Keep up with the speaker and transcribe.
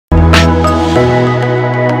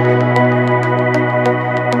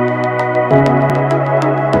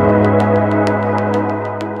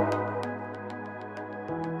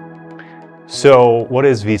So what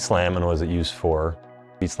is vSLAM and what is it used for?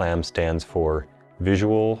 vSLAM stands for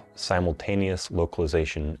Visual Simultaneous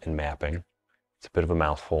Localization and Mapping. It's a bit of a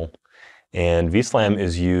mouthful. And vSLAM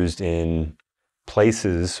is used in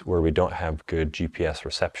places where we don't have good GPS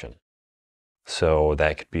reception. So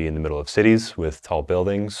that could be in the middle of cities with tall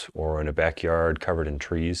buildings or in a backyard covered in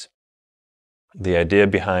trees. The idea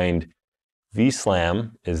behind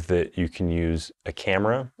vSLAM is that you can use a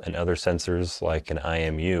camera and other sensors like an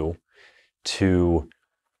IMU to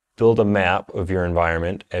build a map of your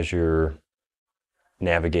environment as you're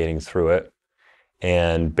navigating through it,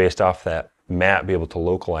 and based off that map be able to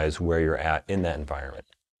localize where you're at in that environment.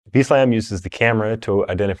 vSLAM uses the camera to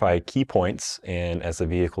identify key points, and as the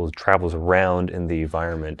vehicle travels around in the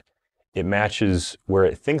environment, it matches where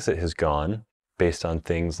it thinks it has gone based on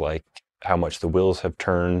things like how much the wheels have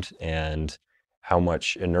turned and how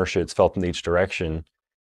much inertia it's felt in each direction,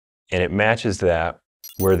 and it matches that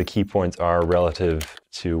where the key points are relative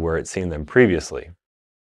to where it's seen them previously.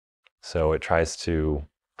 So it tries to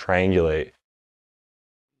triangulate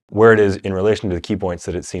where it is in relation to the key points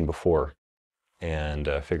that it's seen before and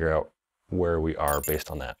figure out where we are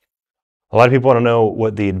based on that. A lot of people want to know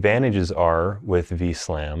what the advantages are with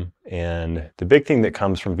vSLAM, and the big thing that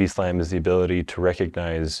comes from vSLAM is the ability to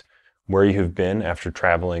recognize where you have been after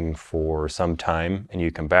traveling for some time and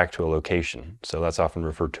you come back to a location. So that's often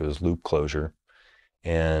referred to as loop closure.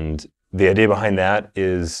 And the idea behind that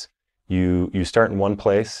is you start in one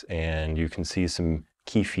place and you can see some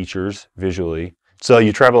key features visually. So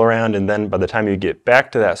you travel around, and then by the time you get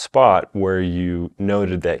back to that spot where you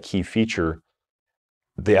noted that key feature,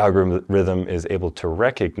 the algorithm is able to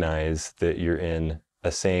recognize that you're in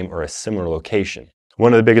a same or a similar location.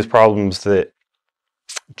 One of the biggest problems that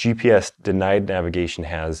GPS denied navigation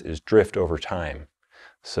has is drift over time.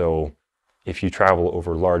 So if you travel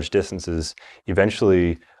over large distances,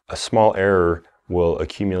 eventually a small error will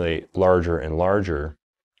accumulate larger and larger.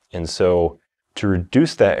 And so to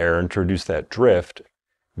reduce that error and to reduce that drift,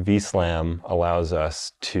 vSLAM allows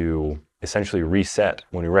us to essentially reset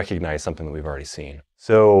when we recognize something that we've already seen.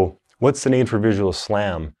 So what's the need for visual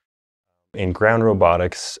SLAM? In ground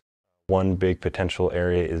robotics, one big potential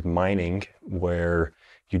area is mining, where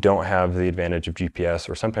you don't have the advantage of GPS,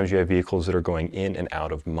 or sometimes you have vehicles that are going in and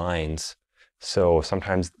out of mines. So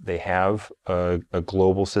sometimes they have a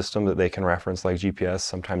global system that they can reference like GPS,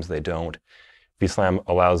 sometimes they don't. vSLAM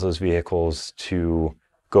allows those vehicles to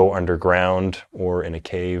go underground or in a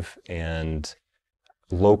cave and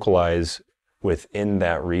localize within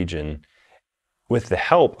that region with the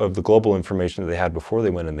help of the global information that they had before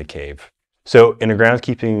they went in the cave. So in a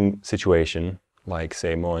groundskeeping situation, like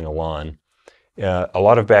say mowing a lawn, a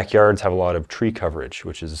lot of backyards have a lot of tree coverage,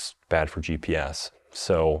 which is bad for GPS.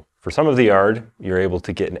 So for some of the yard, you're able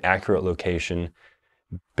to get an accurate location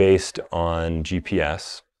based on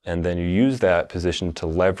GPS, and then you use that position to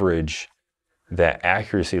leverage that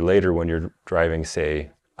accuracy later when you're driving,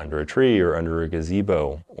 say, under a tree or under a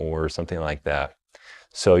gazebo or something like that.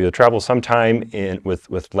 So you'll travel some time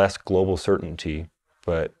with less global certainty,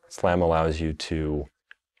 but SLAM allows you to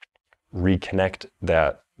reconnect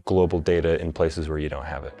that global data in places where you don't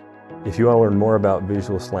have it. If you want to learn more about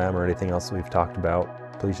visual SLAM or anything else that we've talked about,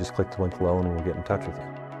 please just click the link below and we'll get in touch with you.